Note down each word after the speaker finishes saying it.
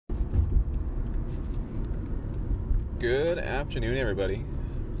Good afternoon, everybody.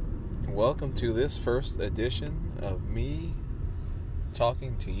 Welcome to this first edition of me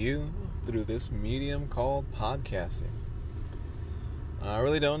talking to you through this medium called podcasting. I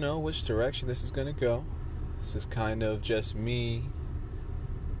really don't know which direction this is going to go. This is kind of just me,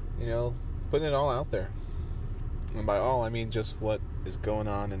 putting it all out there. And by all, I mean just what is going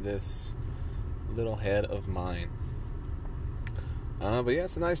on in this little head of mine. But yeah,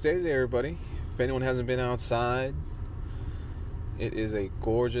 it's a nice day today, everybody. If anyone hasn't been outside, it is a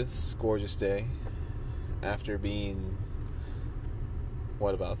gorgeous, gorgeous day. After being,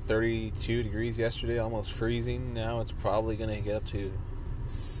 about 32 degrees yesterday, almost freezing. Now it's probably going to get up to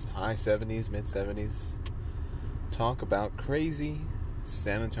high 70s, mid 70s. Talk about crazy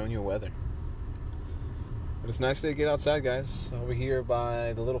San Antonio weather. But it's nice to get outside, guys. Over here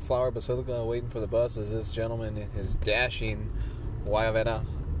by the Little Flower Basilica, waiting for the bus, is this gentleman in his dashing Guayabera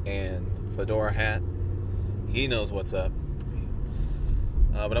and fedora hat. He knows what's up.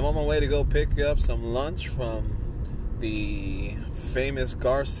 But I'm on my way to go pick up some lunch from the famous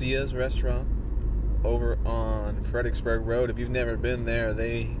Garcia's restaurant over on Fredericksburg Road. If you've never been there,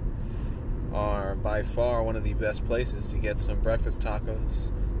 they are by far one of the best places to get some breakfast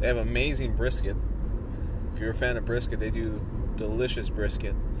tacos. They have amazing brisket. If you're a fan of brisket, they do delicious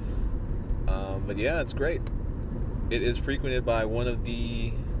brisket. But yeah, it's great. It is frequented by one of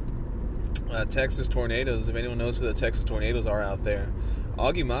the Texas Tornadoes. If anyone knows who the Texas Tornadoes are out there,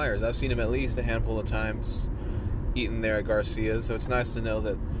 Augie Myers. I've seen him at least a handful of times eating there at Garcia's. So it's nice to know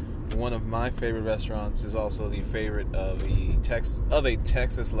that one of my favorite restaurants is also the favorite of a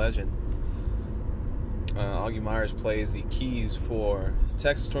Texas legend. Augie Myers plays the keys for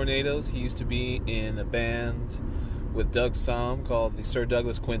Texas Tornadoes. He used to be in a band with Doug Somm called the Sir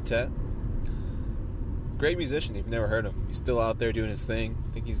Douglas Quintet. Great musician. If you've never heard him, he's still out there doing his thing.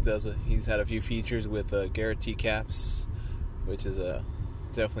 I think he's had a few features with Garrett T. Capps, which is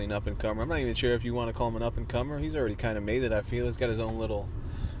definitely an up-and-comer. I'm not even sure if you want to call him an up-and-comer. He's already kind of made it, I feel. He's got his own little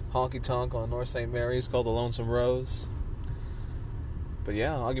honky-tonk on North St. Mary's called the Lonesome Rose. But yeah,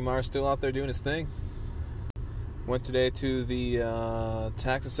 Augie Myers still out there doing his thing. Went today to the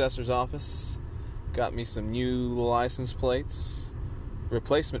tax assessor's office. Got me some new license plates,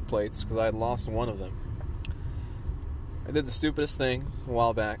 replacement plates, because I had lost one of them. I did the stupidest thing a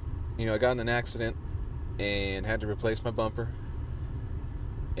while back. I got in an accident and had to replace my bumper.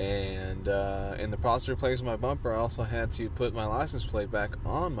 And in the process of replacing my bumper, I also had to put my license plate back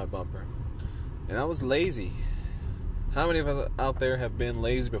on my bumper. And I was lazy. How many of us out there have been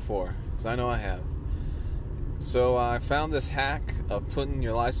lazy before? Because I know I have. So I found this hack of putting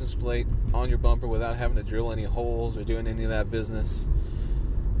your license plate on your bumper without having to drill any holes or doing any of that business.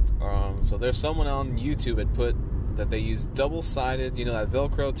 So there's someone on YouTube that put that they use double-sided, that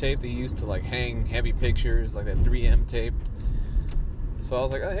Velcro tape they use to hang heavy pictures, like that 3M tape. So I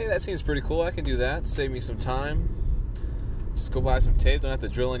was like, oh, hey, that seems pretty cool. I can do that. Save me some time. Just go buy some tape. Don't have to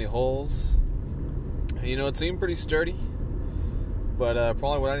drill any holes. And, it seemed pretty sturdy. But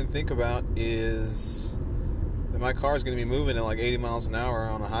probably what I didn't think about is that my car is going to be moving at 80 miles an hour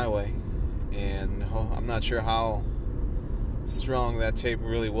on a highway. And I'm not sure how strong that tape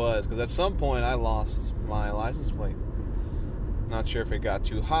really was, because at some point I lost my license plate. Not sure if it got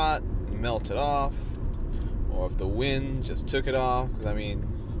too hot and melted off, or if the wind just took it off, because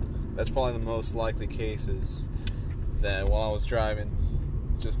that's probably the most likely case, is that while I was driving,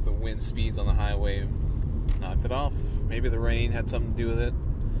 just the wind speeds on the highway knocked it off. Maybe the rain had something to do with it.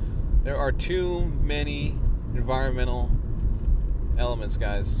 There are too many environmental elements,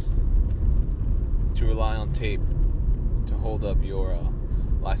 guys, to rely on tape to hold up your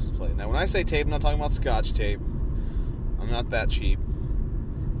license plate. Now, when I say tape, I'm not talking about Scotch tape. I'm not that cheap.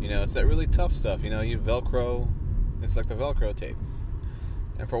 It's that really tough stuff. You Velcro. It's like the Velcro tape.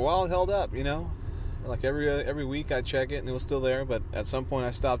 And for a while, it held up. Like every week, I check it, and it was still there. But at some point,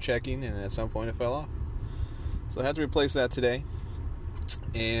 I stopped checking, and at some point, it fell off. So I had to replace that today.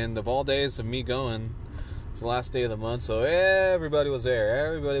 And of all days of me going, it's the last day of the month, so everybody was there.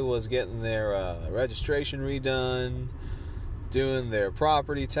 Everybody was getting their registration redone, doing their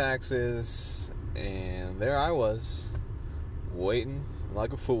property taxes, and there I was, waiting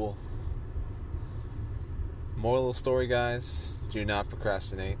like a fool. Moral of the story, guys, do not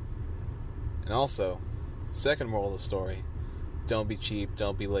procrastinate. And also, second moral of the story, don't be cheap,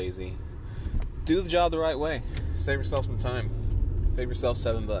 don't be lazy. Do the job the right way. Save yourself some time. Save yourself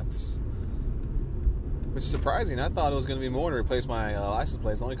 $7. Which is surprising. I thought it was going to be more to replace my license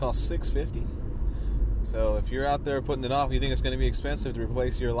plate. It only cost $6.50. So if you're out there putting it off, you think it's going to be expensive to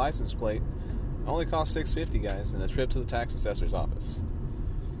replace your license plate, it only costs $6.50, guys, and a trip to the tax assessor's office.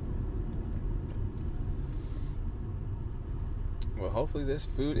 Well, hopefully this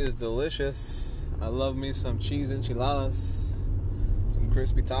food is delicious. I love me some cheese enchiladas, some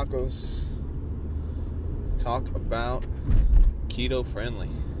crispy tacos. Talk about keto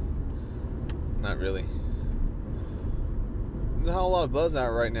friendly. Not really. There's a whole lot of buzz out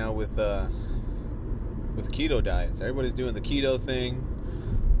right now with keto diets. Everybody's doing the keto thing.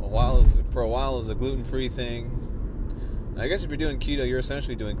 For a while it was a gluten-free thing. I guess if you're doing keto, you're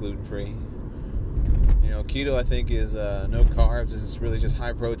essentially doing gluten-free. You know, keto I think is no carbs. It's really just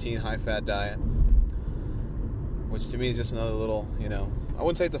high protein, high fat diet, which to me is just another little, I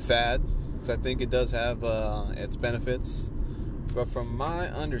wouldn't say it's a fad, because I think it does have its benefits. But from my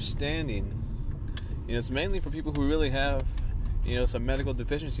understanding, it's mainly for people who really have, some medical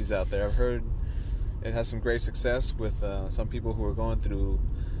deficiencies out there. I've heard it has some great success with some people who are going through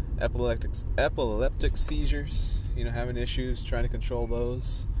epileptic seizures, having issues trying to control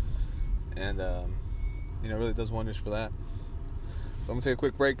those. And, it really does wonders for that. So I'm going to take a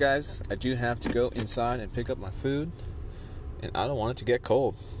quick break, guys. I do have to go inside and pick up my food, and I don't want it to get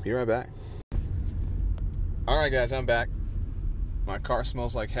cold. Be right back. Alright, guys, I'm back. My car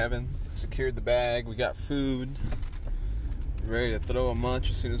smells like heaven. Secured the bag. We got food. Ready to throw a munch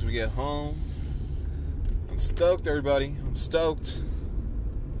as soon as we get home. I'm stoked, everybody. I'm stoked.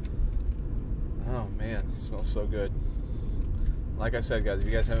 Oh, man. It smells so good. Like I said, guys, if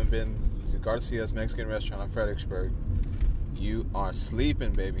you guys haven't been to Garcia's Mexican restaurant on Fredericksburg, you are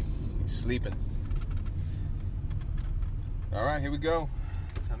sleeping, baby. You're sleeping. Alright, here we go.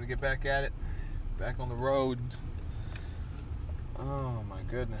 Time to get back at it. Back on the road. Oh my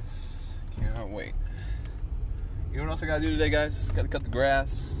goodness. Cannot wait. You know what else I gotta do today, guys? Gotta cut the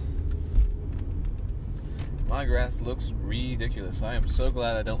grass. My grass looks ridiculous. I am so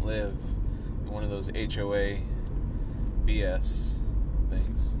glad I don't live in one of those HOA BS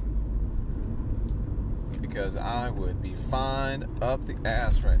things, because I would be fine up the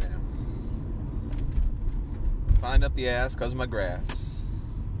ass right now. Fine up the ass because of my grass.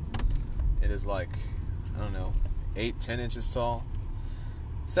 It is like, I don't know, 8-10 inches tall.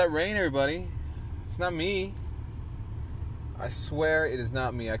 It's that rain, everybody. It's not me. I swear it is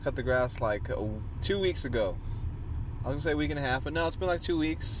not me. I cut the grass like 2 weeks ago. I was going to say a week and a half, but no, it's been like 2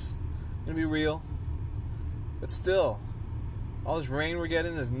 weeks. I'm going to be real. But still, all this rain we're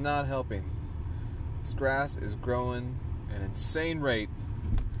getting is not helping. This grass is growing at an insane rate.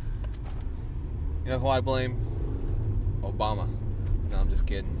 You know who I blame? Obama. No, I'm just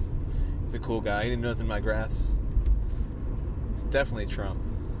kidding. He's a cool guy. He didn't do nothing to my grass. It's definitely Trump.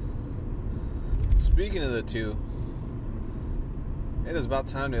 Speaking of the two, it is about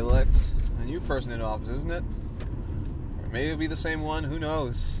time to elect a new person in office, isn't it? Or maybe it'll be the same one. Who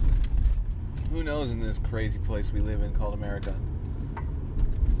knows? Who knows in this crazy place we live in called America?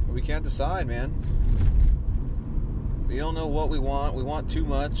 But we can't decide, man. We don't know what we want. We want too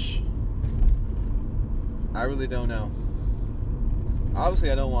much. I really don't know. Obviously,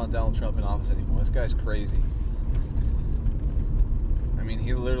 I don't want Donald Trump in office anymore. This guy's crazy. I mean,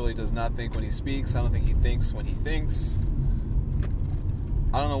 he literally does not think when he speaks. I don't think he thinks when he thinks.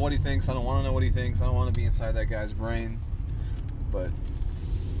 I don't know what he thinks. I don't want to know what he thinks. I don't want to be inside that guy's brain. But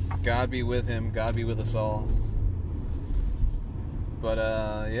God be with him. God be with us all. But,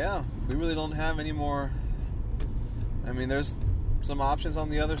 yeah, we really don't have any more. I mean, there's some options on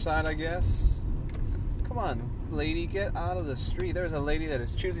the other side, I guess. Come on, lady, get out of the street. There's a lady that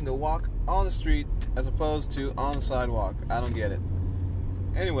is choosing to walk on the street as opposed to on the sidewalk. I don't get it.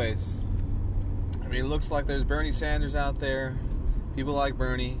 Anyways, I mean, it looks like there's Bernie Sanders out there. People like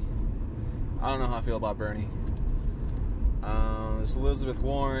Bernie. I don't know how I feel about Bernie. There's Elizabeth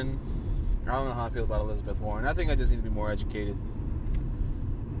Warren. I don't know how I feel about Elizabeth Warren. I think I just need to be more educated.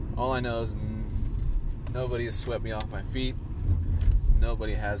 All I know is nobody has swept me off my feet.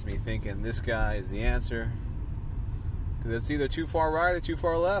 Nobody has me thinking this guy is the answer. Because it's either too far right or too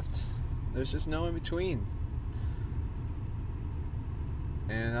far left. There's just no in between.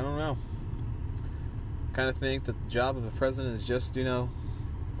 And I don't know. I kind of think that the job of the president is just, for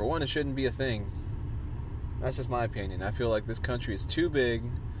one, it shouldn't be a thing. That's just my opinion. I feel like this country is too big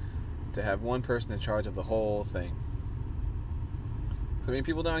to have one person in charge of the whole thing. So, I mean,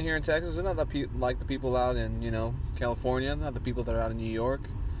 people down here in Texas are not like the people out in, California, not the people that are out in New York,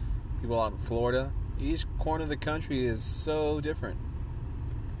 people out in Florida. Each corner of the country is so different.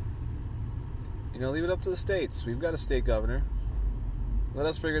 Leave it up to the states. We've got a state governor. Let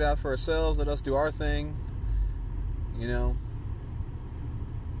us figure it out for ourselves. Let us do our thing.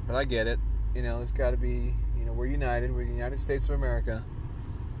 But I get it. It's got to be, we're united. We're the United States of America.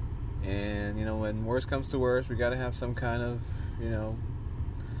 And, when worst comes to worst, we got to have some kind of,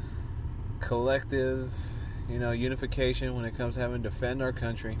 collective, unification when it comes to having to defend our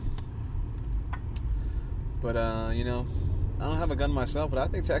country. But, I don't have a gun myself, but I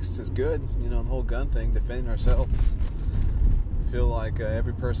think Texas is good, the whole gun thing, defending ourselves. I feel like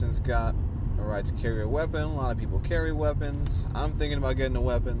every person's got a right to carry a weapon. A lot of people carry weapons. I'm thinking about getting a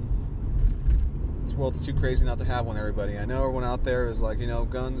weapon. This world's too crazy not to have one, everybody. I know everyone out there is like,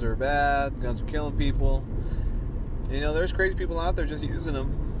 guns are bad, guns are killing people. There's crazy people out there just using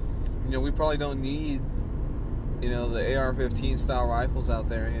them. We probably don't need, the AR-15 style rifles out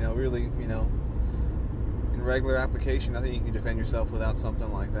there. Really, in regular application, I think you can defend yourself without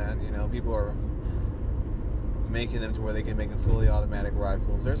something like that. People are making them to where they can make them fully automatic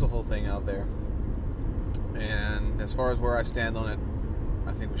rifles. There's a whole thing out there. And as far as where I stand on it,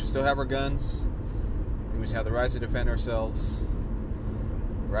 I think we should still have our guns. I think we should have the right to defend ourselves,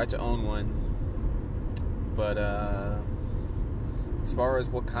 right to own one. But as far as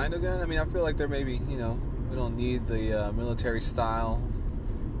what kind of gun, I feel like there may be, we don't need the military style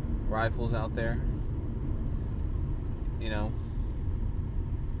rifles out there.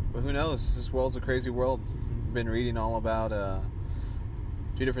 But who knows? This world's a crazy world. I've been reading all about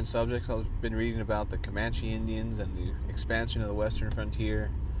 2 different subjects. I've been reading about the Comanche Indians and the expansion of the western frontier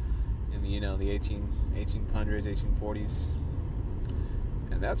in the 1800s, 1840s.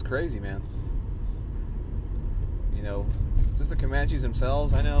 And that's crazy, man. Just the Comanches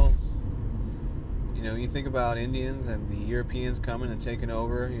themselves. I know, you think about Indians and the Europeans coming and taking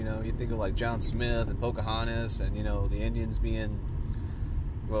over. You think of like John Smith and Pocahontas and, the Indians being,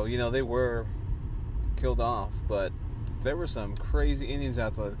 well, they were killed off, but there were some crazy Indians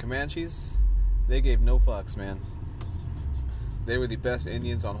out there. The Comanches, they gave no fucks, man. They were the best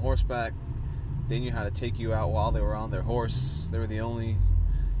Indians on horseback. They knew how to take you out while they were on their horse. They were the only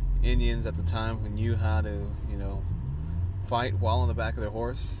Indians at the time who knew how to, fight while on the back of their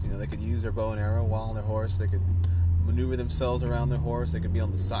horse. They could use their bow and arrow while on their horse. They could maneuver themselves around their horse. They could be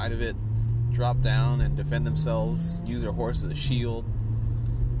on the side of it, drop down and defend themselves, use their horse as a shield.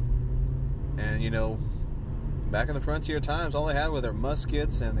 And, back in the frontier times, all they had were their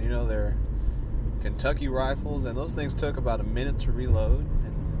muskets and, their Kentucky rifles, and those things took about a minute to reload.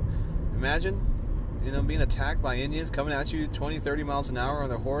 And imagine, being attacked by Indians coming at you 20, 30 miles an hour on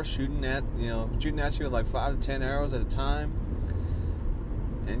their horse, shooting at you with like 5 to 10 arrows at a time.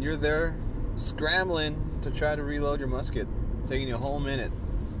 And you're there scrambling to try to reload your musket, taking you a whole minute.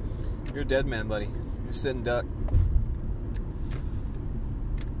 You're a dead man, buddy. You're sitting duck.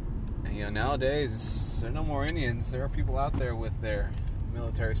 And nowadays, there are no more Indians. There are people out there with their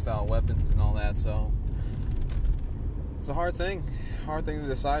military-style weapons and all that, so it's a hard thing to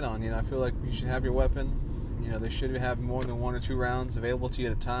decide on. I feel like you should have your weapon. They should have more than 1 or 2 rounds available to you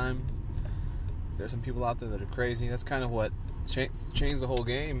at a time. There's some people out there that are crazy. That's kind of what changed the whole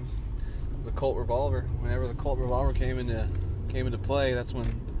game. It was a Colt revolver. Whenever the Colt revolver came into play, that's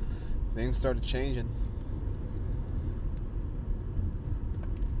when things started changing.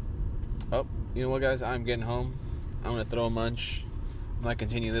 Oh, you know what, guys? I'm getting home. I'm going to throw a munch. I might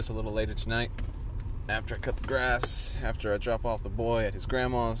continue this a little later tonight after I cut the grass, after I drop off the boy at his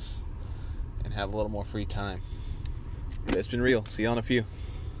grandma's, and have a little more free time. But it's been real. See you on a few.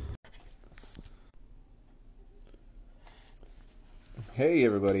 Hey,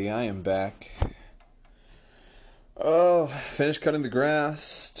 everybody. I am back. Oh, finished cutting the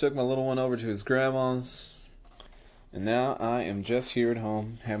grass. Took my little one over to his grandma's. And now I am just here at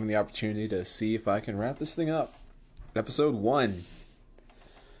home, having the opportunity to see if I can wrap this thing up. Episode 1.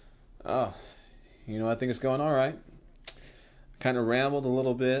 Oh, I think it's going all right. Kind of rambled a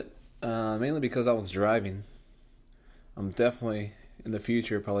little bit, mainly because I was driving. I'm definitely, in the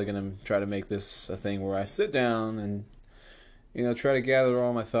future, probably going to try to make this a thing where I sit down and, try to gather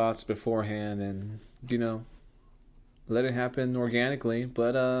all my thoughts beforehand and, let it happen organically,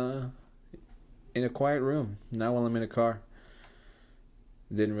 but, in a quiet room, not while I'm in a car.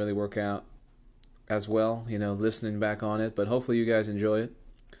 It didn't really work out as well, listening back on it, but hopefully you guys enjoy it.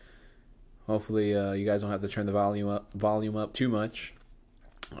 Hopefully you guys don't have to turn the volume up too much.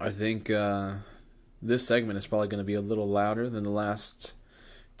 I think this segment is probably going to be a little louder than the last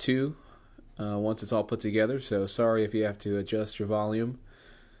 2 once it's all put together, so sorry if you have to adjust your volume.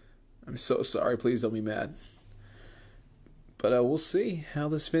 I'm so sorry, please don't be mad. But we'll see how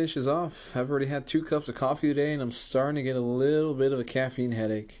this finishes off. I've already had 2 cups of coffee today, and I'm starting to get a little bit of a caffeine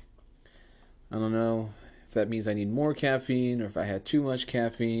headache. I don't know if that means I need more caffeine or if I had too much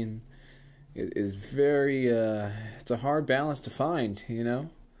caffeine. It is very, it's a hard balance to find,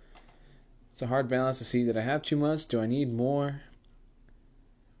 It's a hard balance to see that I have too much. Do I need more?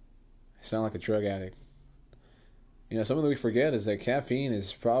 I sound like a drug addict. Something that we forget is that caffeine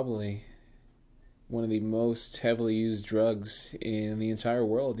is probably one of the most heavily used drugs in the entire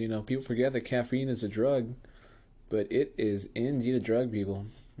world. You know, people forget that caffeine is a drug, but it is indeed a drug, people.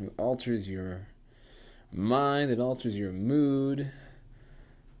 It alters your mind, it alters your mood.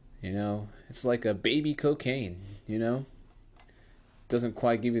 You know, it's like a baby cocaine, you know? Doesn't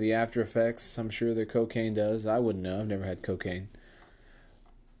quite give you the after effects I'm sure that cocaine does. I wouldn't know. I've never had cocaine.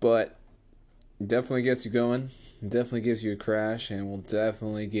 But definitely gets you going. Definitely gives you a crash, and will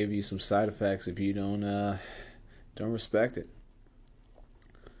definitely give you some side effects if you don't respect it.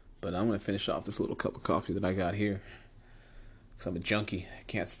 But I'm gonna finish off this little cup of coffee that I got here, because I'm a junkie. I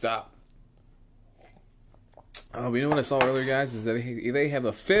can't stop. Oh, you know what I saw earlier, guys, is that they have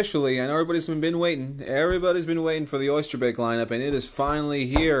officially, I know everybody's been waiting. Everybody's been waiting for the Oyster Bake lineup, and it is finally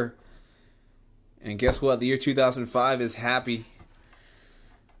here. And guess what? The year 2005 is happy.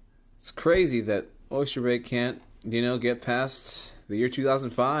 It's crazy that Oyster Bake can't, get past the year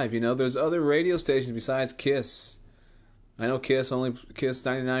 2005. There's other radio stations besides KISS. I know KISS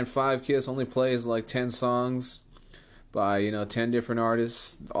 99.5 KISS only plays like 10 songs by 10 different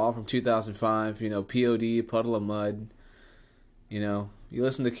artists, all from 2005. POD, Puddle of Mud. You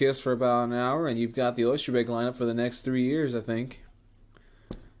listen to KISS for about an hour, and you've got the Oyster Bake lineup for the next 3 years, I think.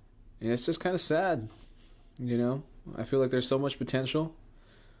 And it's just kind of sad. I feel like there's so much potential.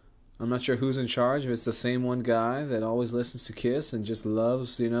 I'm not sure who's in charge. If it's the same one guy that always listens to KISS and just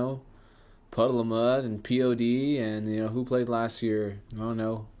loves, Puddle of Mud and POD, and who played last year? I don't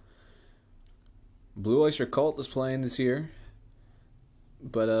know. Blue Oyster Cult is playing this year,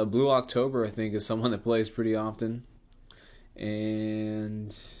 but Blue October, I think, is someone that plays pretty often. And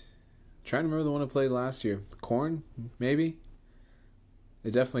I'm trying to remember the one that played last year. Korn, maybe.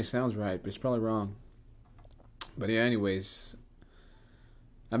 It definitely sounds right, but it's probably wrong. But yeah, anyways,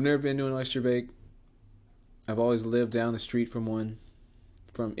 I've never been to an Oyster Bake. I've always lived down the street from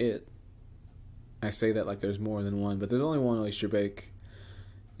it. I say that like there's more than one, but there's only one Oyster Bake.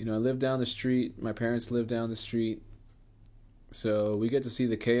 I live down the street. My parents live down the street. So we get to see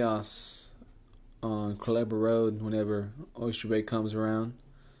the chaos on Culebra Road whenever Oyster Bake comes around.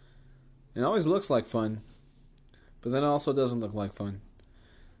 It always looks like fun, but then it also doesn't look like fun.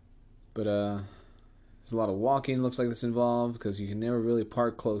 But there's a lot of walking, looks like that's involved, because you can never really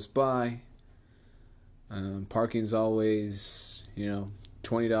park close by. Parking's always, $20,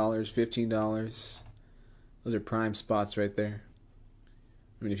 $15. Those are prime spots right there.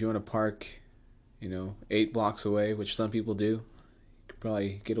 I mean, if you want to park, 8 blocks away, which some people do, you could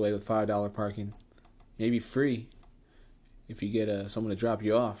probably get away with $5 parking. Maybe free if you get someone to drop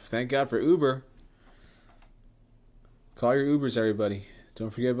you off. Thank God for Uber. Call your Ubers, everybody. Don't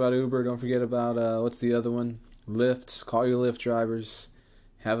forget about Uber. Don't forget about, what's the other one? Lyft. Call your Lyft drivers.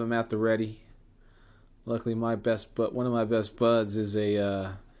 Have them at the ready. Luckily, one of my best buds is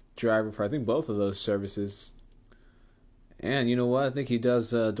a driver for, I think, both of those services. And you know what? I think he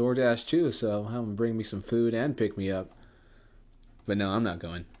does DoorDash too, so have him bring me some food and pick me up. But no, I'm not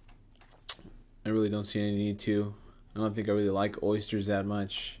going. I really don't see any need to. I don't think I really like oysters that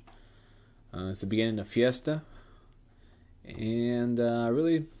much. It's the beginning of Fiesta. And I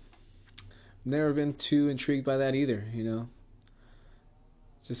really never been too intrigued by that either, It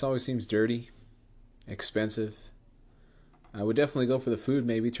just always seems dirty, expensive. I would definitely go for the food,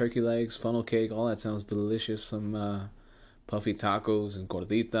 maybe. Turkey legs, funnel cake, all that sounds delicious. Some puffy tacos and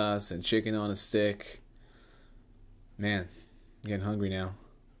gorditas and chicken on a stick. Man, I'm getting hungry now.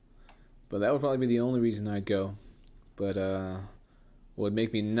 But that would probably be the only reason I'd go. But what would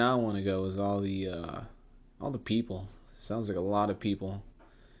make me not want to go is all the people. Sounds like a lot of people.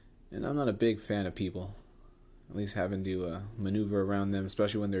 And I'm not a big fan of people. At least having to maneuver around them,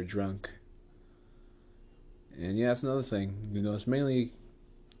 especially when they're drunk. And yeah, that's another thing. It's mainly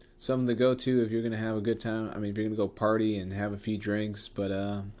something to go to if you're going to have a good time. I mean, if you're going to go party and have a few drinks. But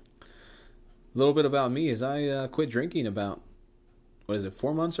a little bit about me is I quit drinking about,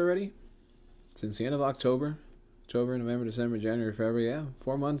 4 months already? Since the end of October. October, November, December, January, February. Yeah,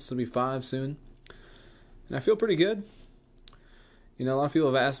 4 months. It'll be 5 soon. And I feel pretty good. A lot of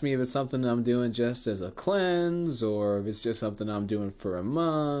people have asked me if it's something I'm doing just as a cleanse, or if it's just something I'm doing for a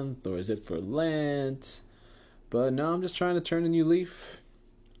month, or is it for Lent. But no, I'm just trying to turn a new leaf.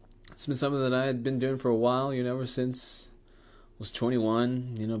 It's been something that I had been doing for a while, ever since I was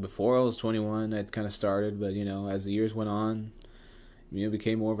 21. Before I was 21, I'd kind of started, but, as the years went on, it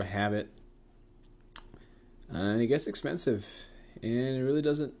became more of a habit. And it gets expensive. And it really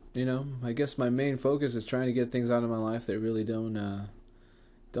doesn't, I guess my main focus is trying to get things out of my life that really don't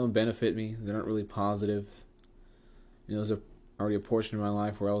benefit me, that aren't really positive. There's already a portion of my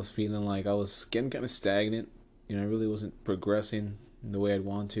life where I was feeling like I was getting kind of stagnant. I really wasn't progressing in the way I'd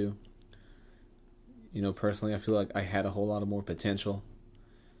want to. Personally, I feel like I had a whole lot of more potential.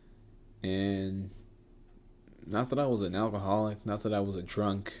 And not that I was an alcoholic, not that I was a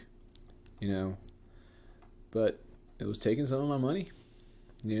drunk, you know, but it was taking some of my money,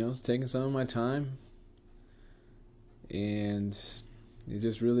 it was taking some of my time, and it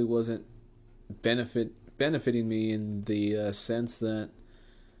just really wasn't benefiting me in the sense that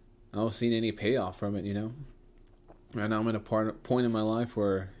I was seeing any payoff from it. Right now I'm at a point in my life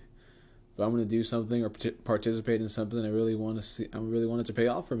where if I'm going to do something or participate in something, I really want it to pay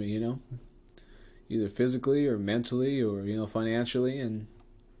off for me, either physically or mentally or financially, and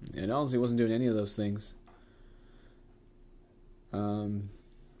honestly wasn't doing any of those things.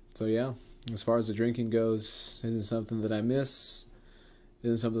 So yeah, as far as the drinking goes, isn't something that I miss,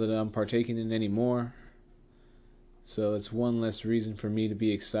 isn't something that I'm partaking in anymore. So that's one less reason for me to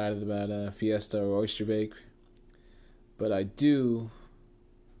be excited about a Fiesta or Oyster Bake. But I do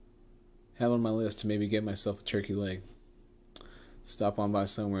have on my list to maybe get myself a turkey leg. Stop on by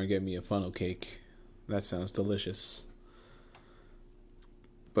somewhere and get me a funnel cake. That sounds delicious.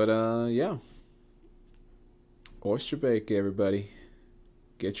 But yeah. Oyster Bake, everybody.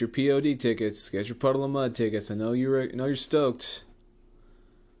 Get your POD tickets. Get your Puddle of Mud tickets. I know you're stoked.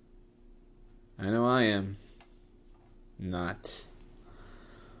 I know I am. Not.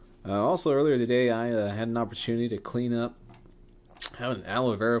 Also, earlier today, I had an opportunity to clean up. I have an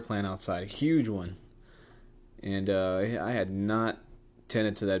aloe vera plant outside, a huge one. And I had not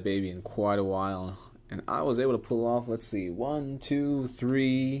tended to that baby in quite a while. And I was able to pull off, let's see, 1, 2,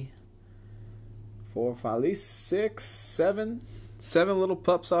 3, 4, 5, at least 6, 7 little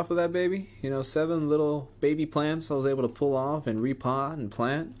pups off of that baby. 7 little baby plants I was able to pull off and repot and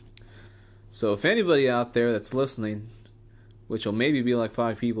plant. So if anybody out there that's listening, which will maybe be like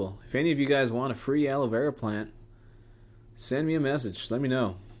 5 people, if any of you guys want a free aloe vera plant, send me a message. Let me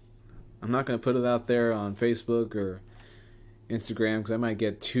know. I'm not going to put it out there on Facebook or Instagram because I might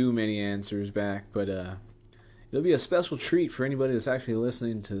get too many answers back, but it'll be a special treat for anybody that's actually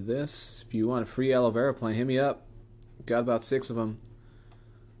listening to this. If you want a free aloe vera plant, hit me up. Got about 6 of them.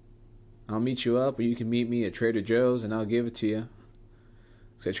 I'll meet you up, or you can meet me at Trader Joe's and I'll give it to you.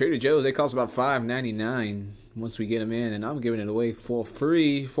 Because at Trader Joe's, they cost about $5.99 once we get them in, and I'm giving it away for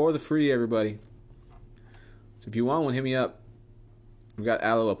the free, everybody. So if you want one, hit me up. We've got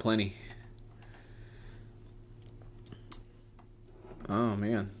aloe aplenty. Oh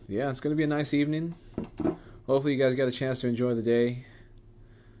man, yeah, it's gonna be a nice evening. Hopefully, you guys got a chance to enjoy the day.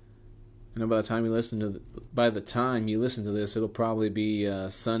 I know by the time you listen to this, it'll probably be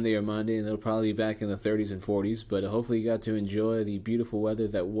Sunday or Monday, and it'll probably be back in the 30s and 40s. But hopefully, you got to enjoy the beautiful weather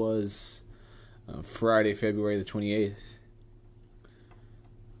that was Friday, February the 28th.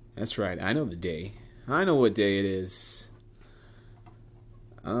 That's right. I know the day. I know what day it is.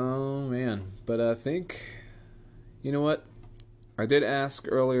 Oh man, but I think, you know what? I did ask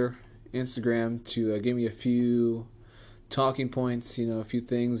earlier Instagram to give me a few talking points, a few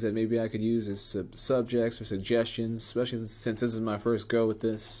things that maybe I could use as subjects or suggestions, especially since this is my first go with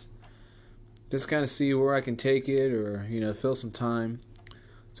this. Just kind of see where I can take it, or fill some time.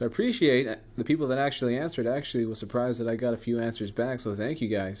 So I appreciate the people that actually answered. I actually was surprised that I got a few answers back, so thank you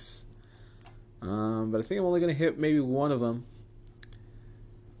guys. But I think I'm only going to hit maybe one of them,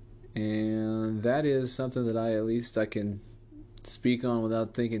 and that is something that I can speak on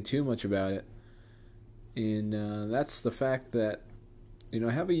without thinking too much about it. And that's the fact that,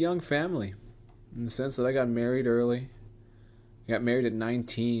 I have a young family, in the sense that I got married early. I got married at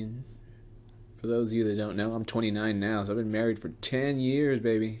 19. For those of you that don't know, I'm 29 now, so I've been married for 10 years,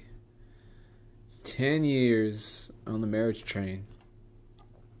 baby. 10 years on the marriage train.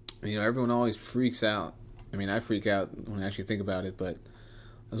 Everyone always freaks out. I mean, I freak out when I actually think about it, but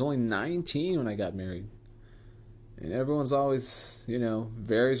I was only 19 when I got married. And everyone's always,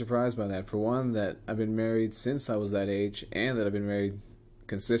 very surprised by that. For one, that I've been married since I was that age, and that I've been married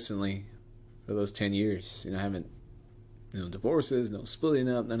consistently for those 10 years. I haven't, divorces, no splitting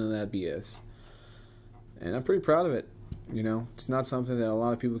up, none of that BS. And I'm pretty proud of it. It's not something that a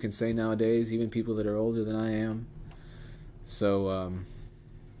lot of people can say nowadays, even people that are older than I am. So,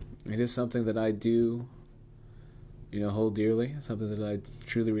 it is something that I do, hold dearly. Something that I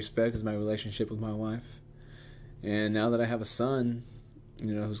truly respect is my relationship with my wife. And now that I have a son,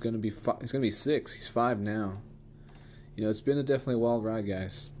 who's going to be he's going to be 6. He's 5 now. It's been a definitely wild ride,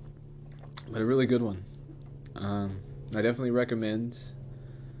 guys, but a really good one. I definitely recommend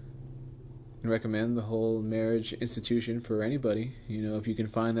the whole marriage institution for anybody. If you can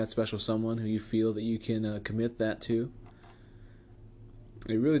find that special someone who you feel that you can commit that to,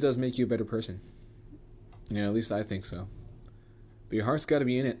 it really does make you a better person. At least I think so. But your heart's got to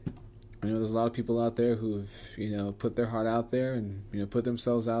be in it. I know there's a lot of people out there who've, put their heart out there and, put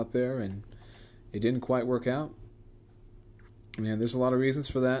themselves out there, and it didn't quite work out. And there's a lot of reasons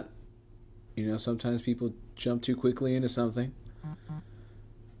for that. Sometimes people jump too quickly into something.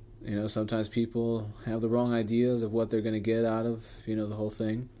 Sometimes people have the wrong ideas of what they're going to get out of, the whole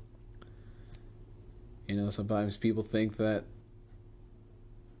thing. Sometimes people think that,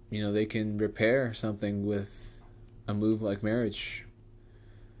 they can repair something with a move like marriage.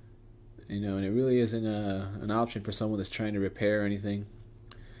 And it really isn't an option for someone that's trying to repair anything.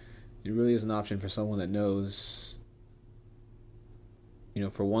 It really is an option for someone that knows,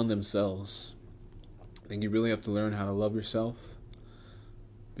 for one, themselves. I think you really have to learn how to love yourself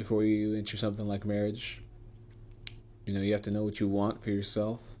before you enter something like marriage. You have to know what you want for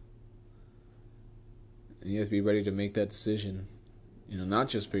yourself. And you have to be ready to make that decision, not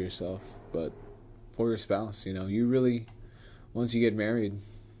just for yourself, but for your spouse. You really, once you get married,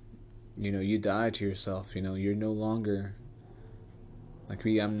 you die to yourself. You're no longer, like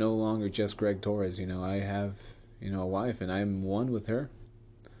me, I'm no longer just Greg Torres. I have, a wife, and I'm one with her.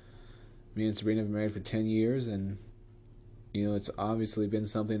 Me and Sabrina have been married for 10 years, and, it's obviously been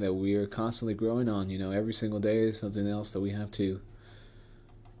something that we are constantly growing on. Every single day is something else that we have to,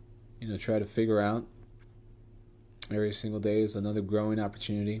 try to figure out. Every single day is another growing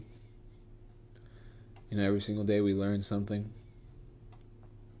opportunity. Every single day we learn something.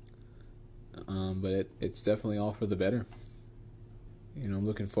 But it's definitely all for the better. I'm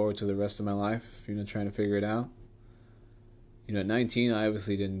looking forward to the rest of my life, trying to figure it out. At 19, I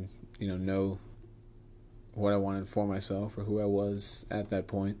obviously didn't, know what I wanted for myself or who I was at that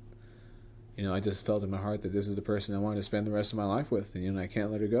point. I just felt in my heart that this is the person I wanted to spend the rest of my life with, and, I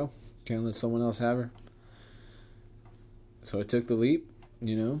can't let her go. Can't let someone else have her. So I took the leap,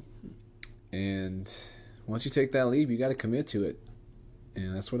 and once you take that leap, you got to commit to it.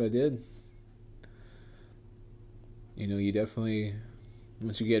 And that's what I did. You definitely,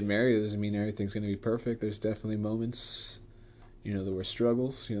 once you get married, it doesn't mean everything's going to be perfect. There's definitely moments, there were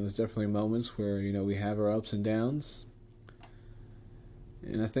struggles. There's definitely moments where, we have our ups and downs.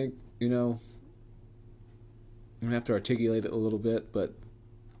 And I think, I'm going to have to articulate it a little bit, but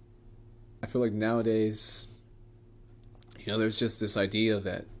I feel like nowadays, there's just this idea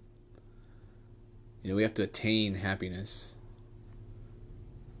that, we have to attain happiness.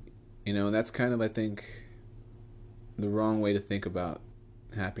 And that's kind of, I think, the wrong way to think about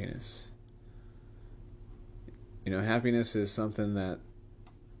happiness. Happiness is something that,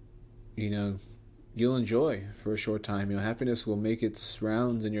 you'll enjoy for a short time. Happiness will make its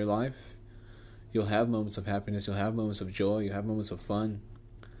rounds in your life. You'll have moments of happiness. You'll have moments of joy. You'll have moments of fun.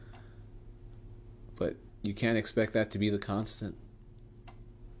 But you can't expect that to be the constant.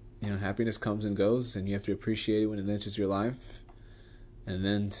 Happiness comes and goes, and you have to appreciate it when it enters your life. And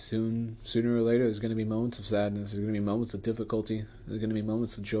then sooner or later, there's going to be moments of sadness. There's going to be moments of difficulty. There's going to be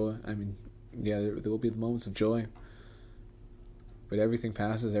moments of joy. There will be the moments of joy. But everything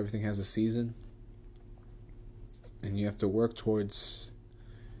passes. Everything has a season. And you have to work towards,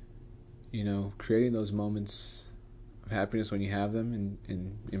 creating those moments of happiness when you have them,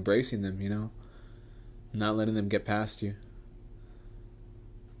 and embracing them, not letting them get past you.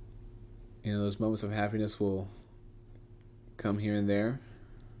 Those moments of happiness will come here and there.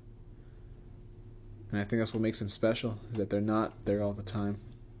 And I think that's what makes them special, is that they're not there all the time.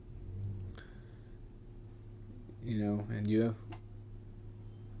 And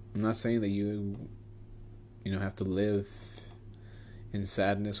I'm not saying that you have to live in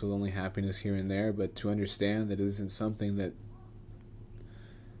sadness with only happiness here and there, but to understand that it isn't something that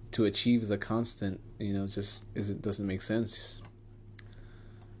to achieve as a constant, doesn't make sense.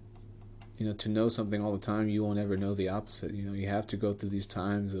 To know something all the time, you won't ever know the opposite. You have to go through these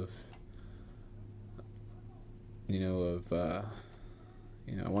times of, I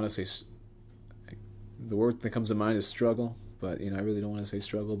want to say, the word that comes to mind is struggle, but, I really don't want to say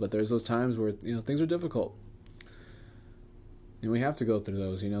struggle, but there's those times where, things are difficult. And we have to go through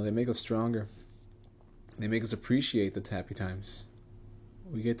those, they make us stronger. They make us appreciate the happy times.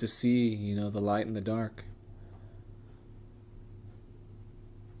 We get to see, the light in the dark.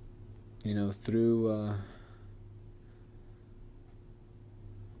 Through,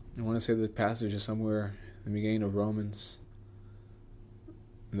 I want to say the passage is somewhere in the beginning of Romans,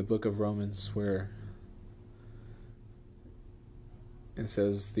 in the book of Romans, where it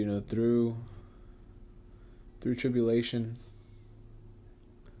says, through tribulation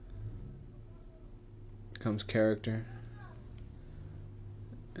comes character,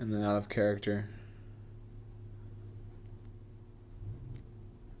 and then out of character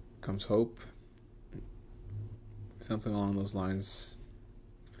comes hope. Something along those lines.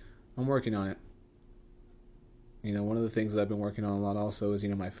 I'm working on it. One of the things that I've been working on a lot also is,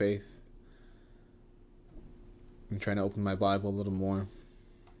 my faith. I'm trying to open my Bible a little more.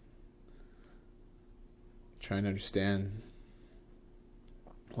 Trying to understand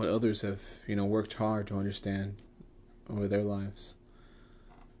what others have, worked hard to understand over their lives.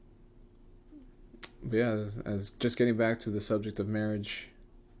 But yeah, as just getting back to the subject of marriage,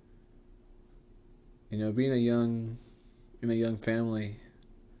 being in a young family,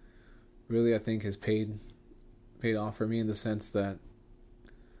 really I think has paid off for me in the sense that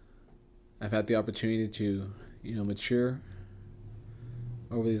I've had the opportunity to, mature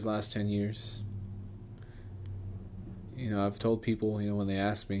over these last 10 years. I've told people, when they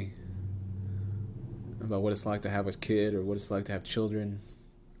ask me about what it's like to have a kid or what it's like to have children,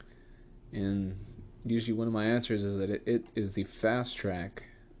 and usually one of my answers is that it is the fast track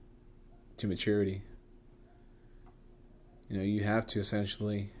to maturity. You have to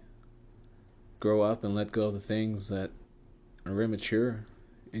essentially grow up and let go of the things that are immature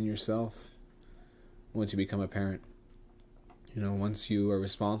in yourself once you become a parent. Once you are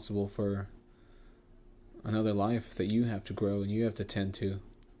responsible for another life that you have to grow and you have to tend to.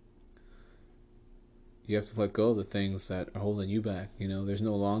 You have to let go of the things that are holding you back. There's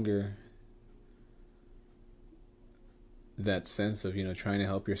no longer that sense of, trying to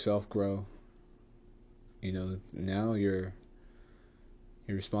help yourself grow. Now your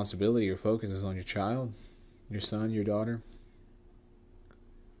responsibility, your focus is on your child, your son, your daughter.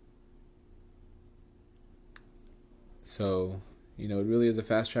 So, it really is a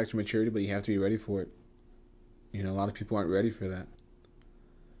fast track to maturity, but you have to be ready for it. A lot of people aren't ready for that.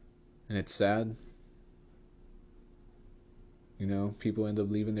 And it's sad. People end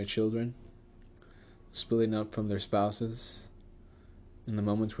up leaving their children, splitting up from their spouses in the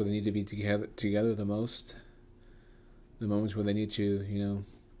moments where they need to be together the most, the moments where they need to,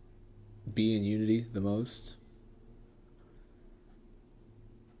 be in unity the most,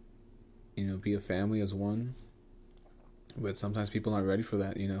 be a family as one. But sometimes people aren't ready for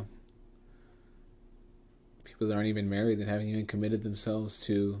that, People that aren't even married, that haven't even committed themselves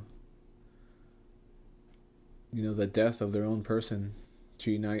to, the death of their own person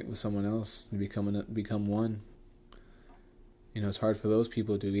to unite with someone else and become one. It's hard for those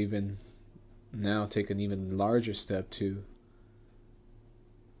people to even now take an even larger step to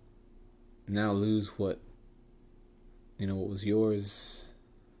now lose what was yours,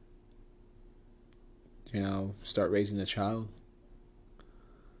 to start raising a child.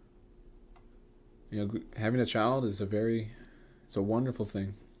 Having a child is it's a wonderful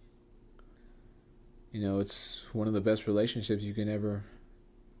thing. It's one of the best relationships you can ever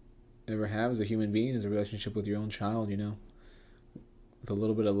have as a human being, is a relationship with your own child, With a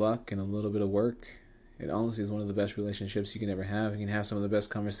little bit of luck and a little bit of work, it honestly is one of the best relationships you can ever have. You can have some of the best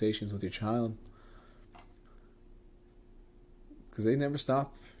conversations with your child. Because they never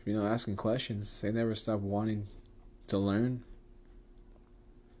stop, asking questions. They never stop wanting to learn.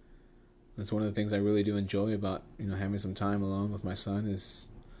 That's one of the things I really do enjoy about, having some time alone with my son, is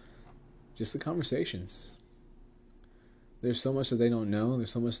just the conversations. There's so much that they don't know.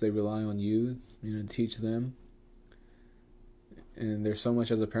 There's so much they rely on you, to teach them. And there's so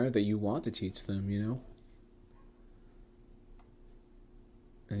much as a parent that you want to teach them,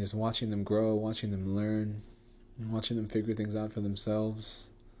 And just watching them grow, watching them learn, and watching them figure things out for themselves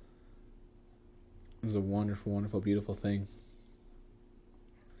is a wonderful, wonderful, beautiful thing.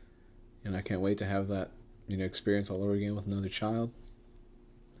 And I can't wait to have that, experience all over again with another child.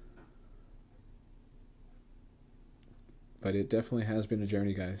 But it definitely has been a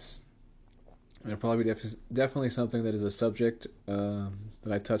journey, guys. And it'll probably definitely something that is a subject that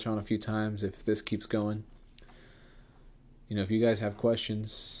I touch on a few times if this keeps going. If you guys have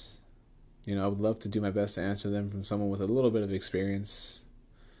questions, I would love to do my best to answer them from someone with a little bit of experience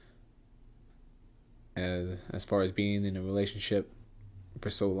as far as being in a relationship for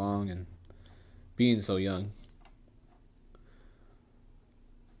so long and being so young.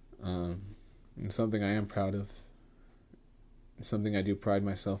 And something I am proud of, something I do pride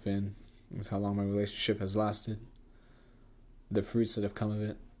myself in, is how long my relationship has lasted, the fruits that have come of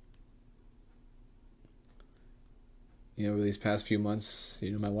it. Over these past few months,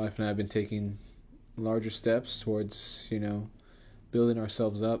 my wife and I have been taking larger steps towards, building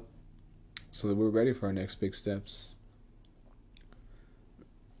ourselves up so that we're ready for our next big steps.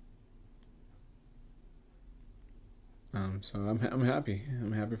 So I'm happy.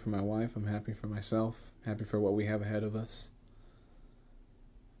 I'm happy for my wife. I'm happy for myself. Happy for what we have ahead of us.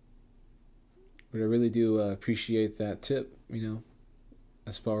 But I really do appreciate that tip,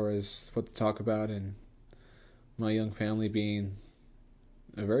 as far as what to talk about, and my young family being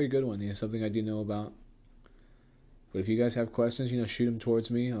a very good one. Something I do know about. But if you guys have questions, shoot them towards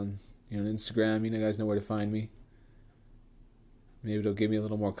me on Instagram. You guys know where to find me. Maybe it'll give me a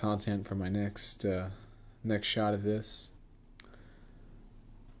little more content for my next shot of this.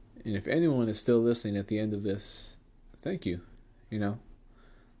 And if anyone is still listening at the end of this, thank you. The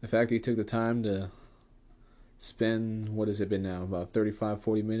fact that you took the time to spend, what has it been now, about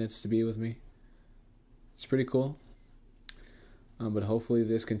 35-40 minutes to be with me. It's pretty cool. But hopefully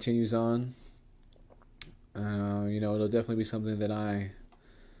this continues on. It'll definitely be something that I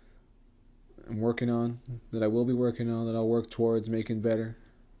am working on, that I will be working on, that I'll work towards making better.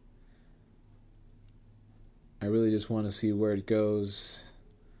 I really just want to see where it goes.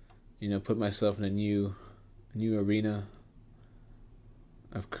 Put myself in a new arena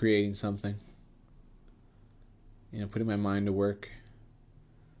of creating something. Putting my mind to work.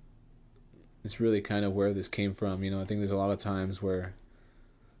 It's really kind of where this came from. I think there's a lot of times where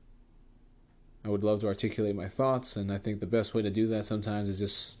I would love to articulate my thoughts, and I think the best way to do that sometimes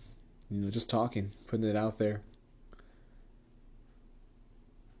is just talking, putting it out there,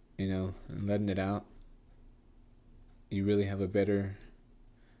 and letting it out. You really have a better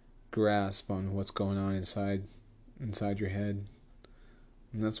grasp on what's going on inside your head.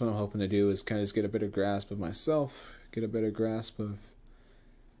 And that's what I'm hoping to do, is kind of just get a better grasp of myself, get a better grasp of,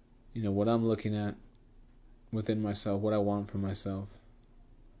 what I'm looking at within myself, what I want for myself.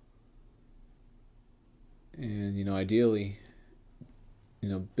 And, ideally,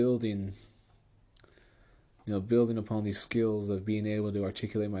 building upon these skills of being able to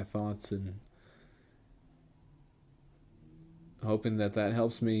articulate my thoughts, and hoping that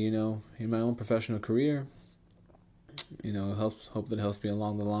helps me, in my own professional career. Hope that helps me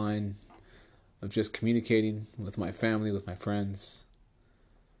along the line of just communicating with my family, with my friends.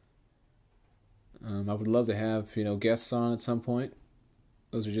 I would love to have, guests on at some point.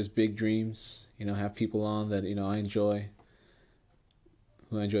 Those are just big dreams. Have people on that, I enjoy,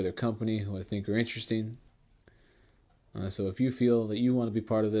 who I enjoy their company, who I think are interesting. So if you feel that you want to be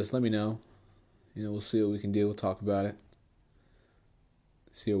part of this, let me know. We'll see what we can do. We'll talk about it.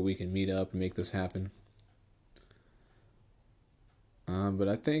 See where we can meet up and make this happen. But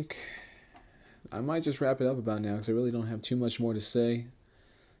I think I might just wrap it up about now, because I really don't have too much more to say.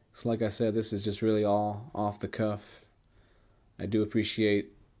 So like I said, this is just really all off the cuff. I do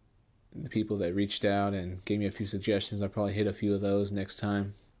appreciate the people that reached out and gave me a few suggestions. I'll probably hit a few of those next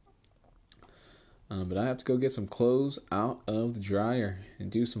time. But I have to go get some clothes out of the dryer and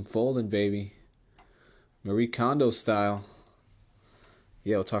do some folding, baby. Marie Kondo style.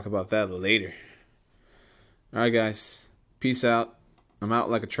 Yeah, we'll talk about that later. Alright, guys. Peace out. I'm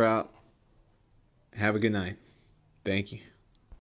out like a trout. Have a good night. Thank you.